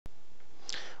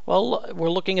Well, we're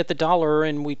looking at the dollar,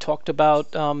 and we talked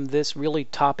about this really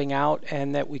topping out,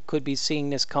 and that we could be seeing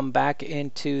this come back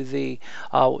into the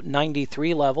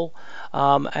 93 level,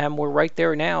 and we're right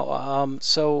there now.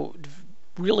 So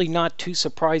really not too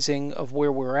surprising of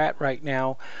where we're at right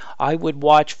now. I would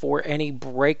watch for any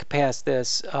break past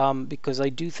this because I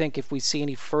do think if we see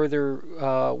any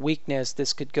further weakness,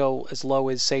 this could go as low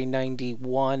as, say,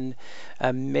 91,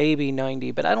 maybe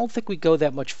 90. But I don't think we go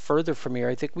that much further from here.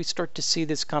 I think we start to see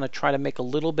this kind of try to make a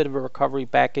little bit of a recovery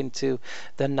back into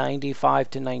the 95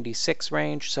 to 96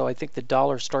 range. So I think the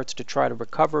dollar starts to try to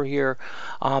recover here,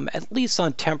 at least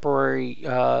on temporary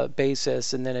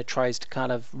basis, and then it tries to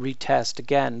kind of retest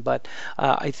again. But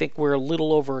I think we're a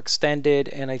little overextended,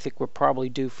 and I think we're probably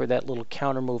due for that little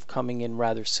counter move coming in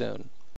rather soon.